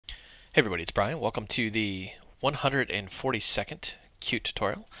Hey everybody, it's Brian. Welcome to the 142nd Qt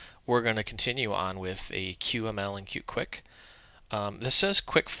tutorial. We're going to continue on with a QML and Qt Quick. This says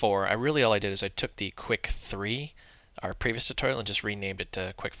Quick 4. All I did is I took the Quick 3, our previous tutorial, and just renamed it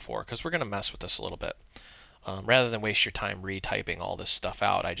to Quick 4 because we're going to mess with this a little bit. Rather than waste your time retyping all this stuff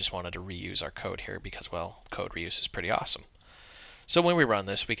out, I just wanted to reuse our code here because, well, code reuse is pretty awesome. So when we run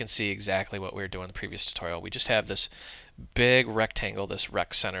this, we can see exactly what we were doing in the previous tutorial. We just have this big rectangle, this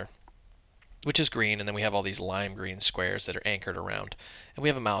rec center, which is green, and then we have all these lime green squares that are anchored around. And we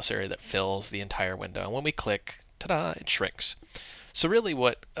have a mouse area that fills the entire window. And when we click, ta-da, it shrinks. So really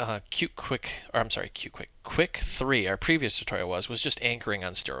what Quick 3, our previous tutorial was just anchoring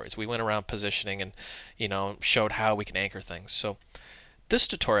on steroids. We went around positioning and, showed how we can anchor things. So this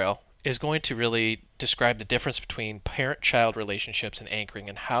tutorial is going to really describe the difference between parent-child relationships and anchoring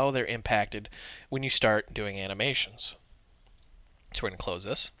and how they're impacted when you start doing animations. So we're going to close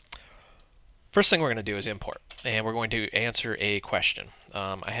this. First thing we're going to do is import, and we're going to answer a question.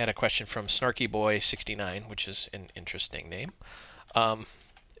 I had a question from SnarkyBoy69, which is an interesting name,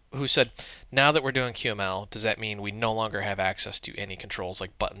 who said, now that we're doing QML, does that mean we no longer have access to any controls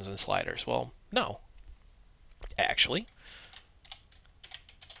like buttons and sliders? Well, no. Actually,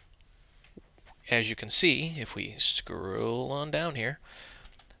 as you can see, if we scroll on down here,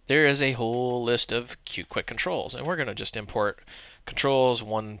 there is a whole list of Qt Quick controls, and we're going to just import controls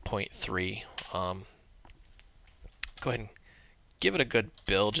 1.3. Go ahead and give it a good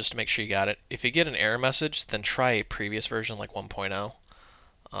build just to make sure you got it. If you get an error message, then try a previous version like 1.0.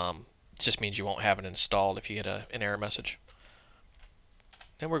 It just means you won't have it installed if you get an error message.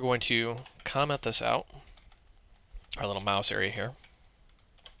 Then we're going to comment this out, our little mouse area here.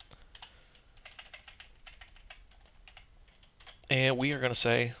 And we are going to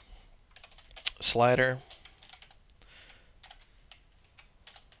say slider,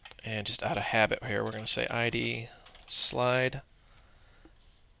 and just out of habit here, we're going to say ID slide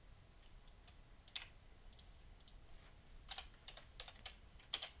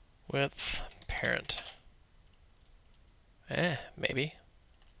with parent. Maybe.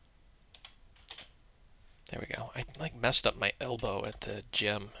 There we go. I messed up my elbow at the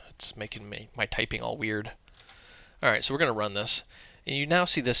gym. It's making my typing all weird. Alright, so we're going to run this. And you now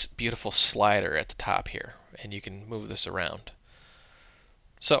see this beautiful slider at the top here, and you can move this around.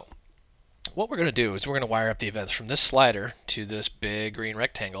 So what we're going to do is we're going to wire up the events from this slider to this big green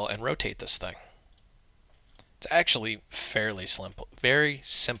rectangle and rotate this thing. It's actually fairly simple, very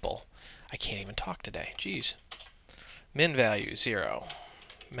simple. I can't even talk today. Jeez. Min value 0,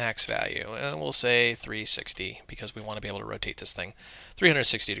 max value, and we'll say 360 because we want to be able to rotate this thing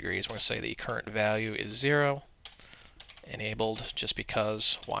 360 degrees. We're going to say the current value is 0. Enabled just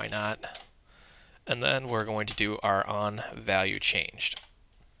because, why not? And then we're going to do our on value changed.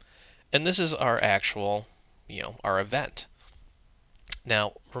 And this is our actual, our event.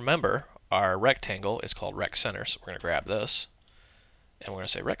 Now remember, our rectangle is called rec center, so we're going to grab this and we're going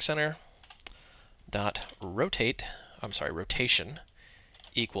to say rec center dot rotation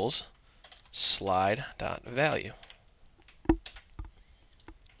equals slide dot value.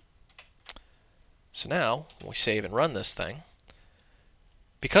 So now, when we save and run this thing,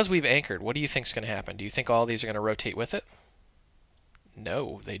 because we've anchored, what do you think is going to happen? Do you think all these are going to rotate with it?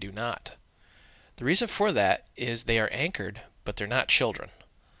 No, they do not. The reason for that is they are anchored, but they're not children.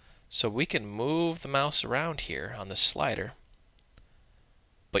 So we can move the mouse around here on this slider,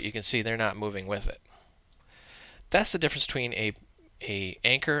 but you can see they're not moving with it. That's the difference between a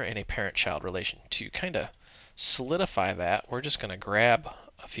anchor and a parent-child relation. To kind of solidify that, we're just going to grab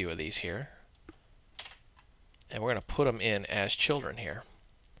a few of these here, and we're going to put them in as children here.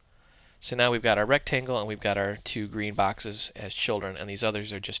 So now we've got our rectangle and we've got our two green boxes as children, and these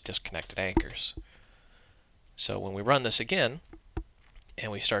others are just disconnected anchors. So when we run this again and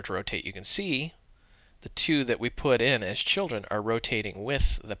we start to rotate, you can see the two that we put in as children are rotating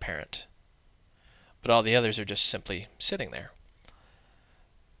with the parent, but all the others are just simply sitting there.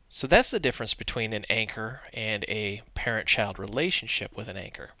 So that's the difference between an anchor and a parent-child relationship with an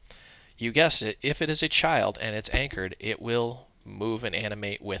anchor. You guessed it, if it is a child and it's anchored, it will move and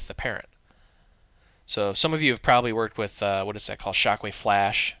animate with the parent. So some of you have probably worked with, what is that called, Shockwave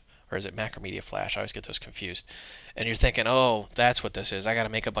Flash, or is it Macromedia Flash? I always get those confused. And you're thinking, oh, that's what this is. I got to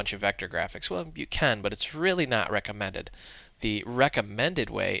make a bunch of vector graphics. Well, you can, but it's really not recommended. The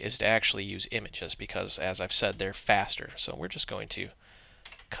recommended way is to actually use images because, as I've said, they're faster. So we're just going to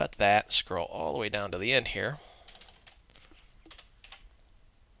cut that, scroll all the way down to the end here,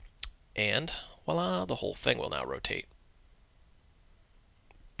 and voila, the whole thing will now rotate.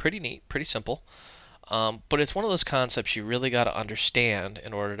 Pretty neat, pretty simple. but it's one of those concepts you really got to understand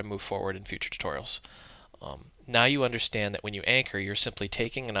in order to move forward in future tutorials. Now you understand that when you anchor, you're simply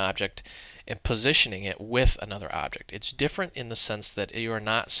taking an object and positioning it with another object. It's different in the sense that you are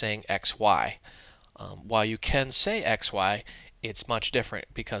not saying XY. While you can say XY, it's much different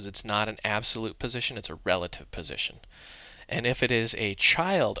because it's not an absolute position, it's a relative position. And if it is a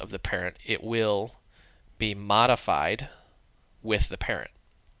child of the parent, it will be modified with the parent.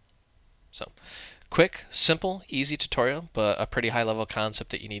 So, quick, simple, easy tutorial, but a pretty high level concept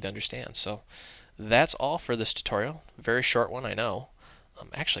that you need to understand. So, that's all for this tutorial. Very short one, I know.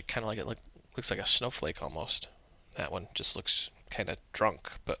 Actually, kind of like it looks like a snowflake almost. That one just looks kind of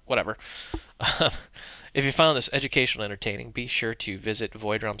drunk, but whatever. If you found this educational and entertaining, be sure to visit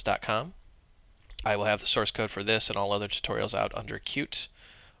voidrums.com. I will have the source code for this and all other tutorials out under Qt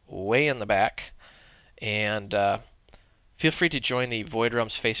way in the back. And feel free to join the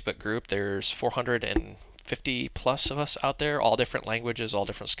Voidrums Facebook group. There's 450 plus of us out there, all different languages, all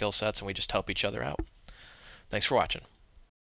different skill sets, and we just help each other out. Thanks for watching.